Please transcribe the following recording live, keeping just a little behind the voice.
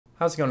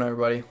How's it going,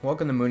 everybody?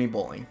 Welcome to Mooney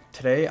Bowling.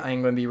 Today I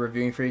am going to be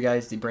reviewing for you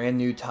guys the brand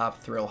new Top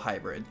Thrill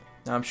Hybrid.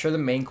 Now I'm sure the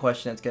main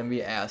question that's going to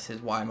be asked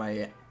is why am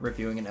I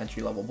reviewing an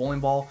entry-level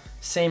bowling ball?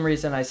 Same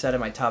reason I said in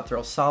my Top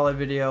Thrill Solid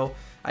video.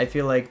 I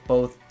feel like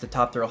both the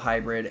Top Thrill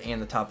Hybrid and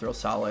the Top Thrill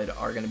Solid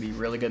are going to be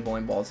really good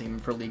bowling balls even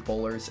for league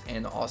bowlers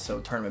and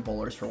also tournament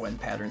bowlers for when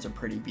patterns are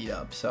pretty beat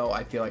up. So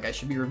I feel like I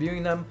should be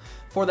reviewing them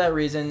for that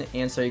reason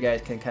and so you guys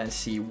can kind of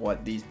see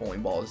what these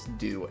bowling balls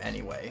do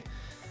anyway.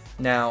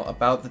 Now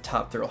about the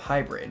Top Thrill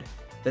Hybrid.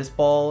 This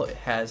ball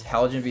has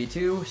Halogen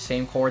V2,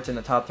 same quartz in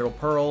the Top Thrill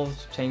Pearl,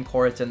 same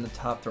quartz in the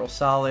Top Thrill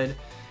Solid,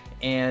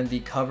 and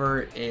the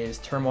cover is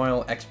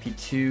Turmoil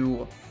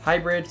XP2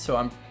 Hybrid, so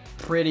I'm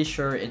pretty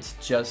sure it's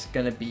just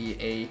going to be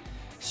a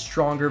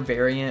stronger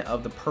variant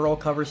of the Pearl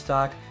cover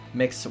stock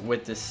mixed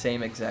with the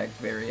same exact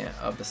variant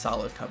of the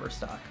Solid cover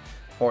stock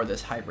for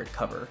this hybrid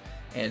cover.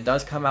 And it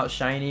does come out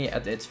shiny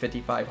at its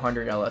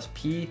 5500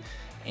 LSP,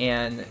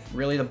 and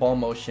really the ball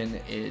motion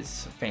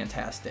is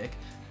fantastic.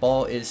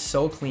 Ball is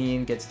so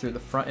clean, gets through the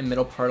front and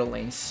middle part of the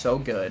lane so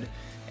good,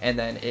 and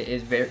then it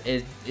is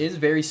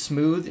very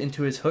smooth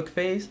into his hook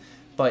phase,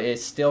 but it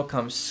still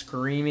comes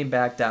screaming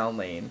back down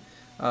lane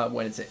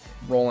when it's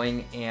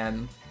rolling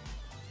and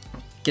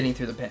getting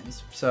through the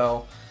pins.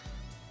 So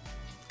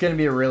it's gonna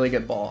be a really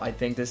good ball. I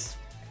think this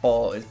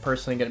ball is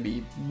personally gonna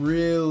be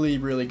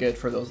really good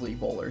for those league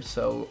bowlers,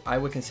 so I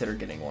would consider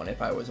getting one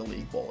if I was a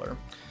league bowler.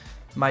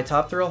 My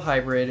Top Thrill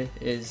Hybrid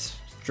is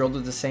drilled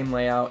with the same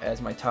layout as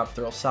my Top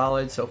Thrill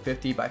Solid, so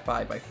 50 by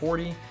 5 by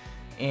 40,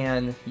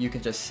 and you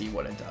can just see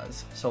what it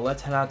does. So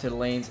let's head out to the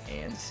lanes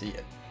and see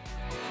it.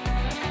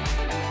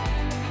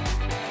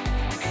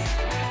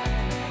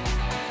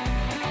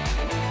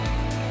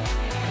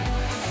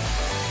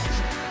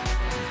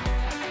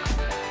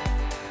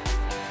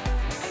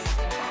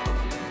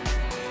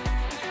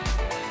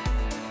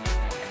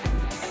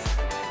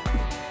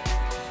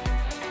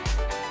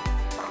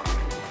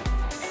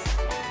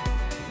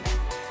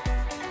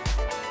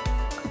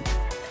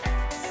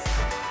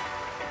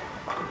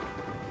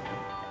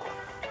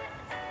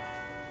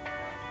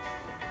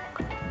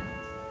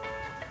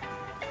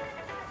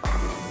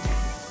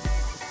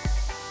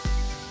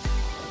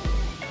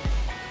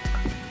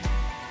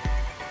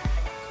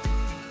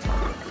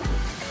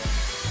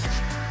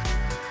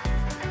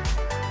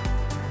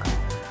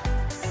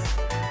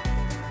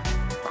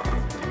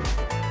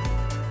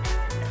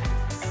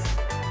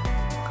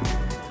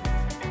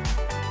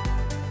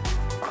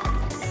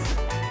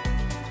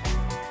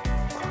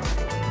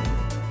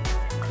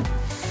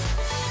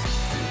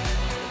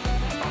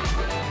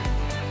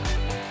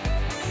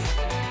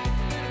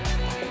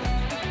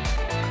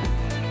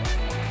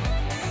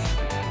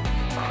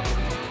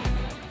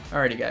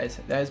 Alrighty guys,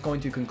 that is going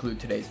to conclude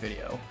today's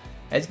video.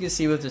 As you can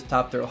see with this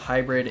Top Thrill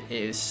Hybrid, it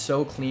is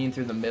so clean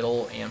through the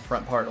middle and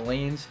front part of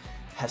lanes,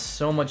 has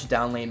so much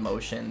down lane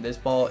motion. This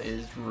ball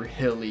is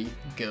really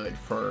good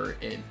for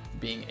it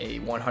being a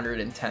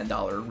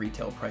 $110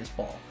 retail price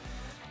ball.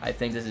 I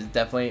think this is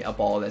definitely a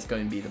ball that's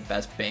going to be the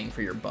best bang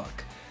for your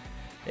buck.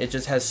 It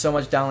just has so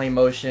much down lane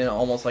motion,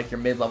 almost like your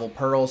mid-level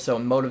Pearl, so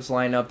in Motiv's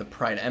lineup, the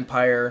Pride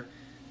Empire,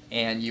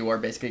 and you are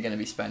basically going to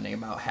be spending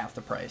about half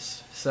the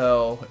price.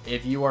 So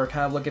if you are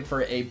kind of looking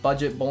for a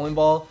budget bowling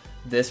ball,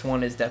 this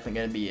one is definitely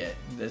going to be it.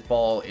 This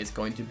ball is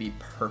going to be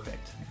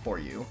perfect for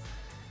you.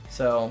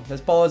 So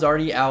this ball is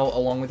already out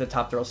along with the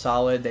Top Thrill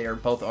Solid. They are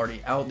both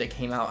already out. They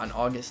came out on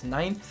August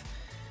 9th.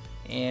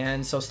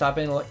 And so stop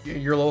in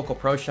your local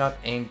pro shop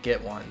and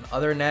get one.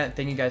 Other than that,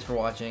 thank you guys for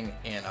watching,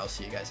 and I'll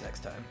see you guys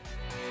next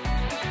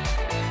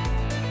time.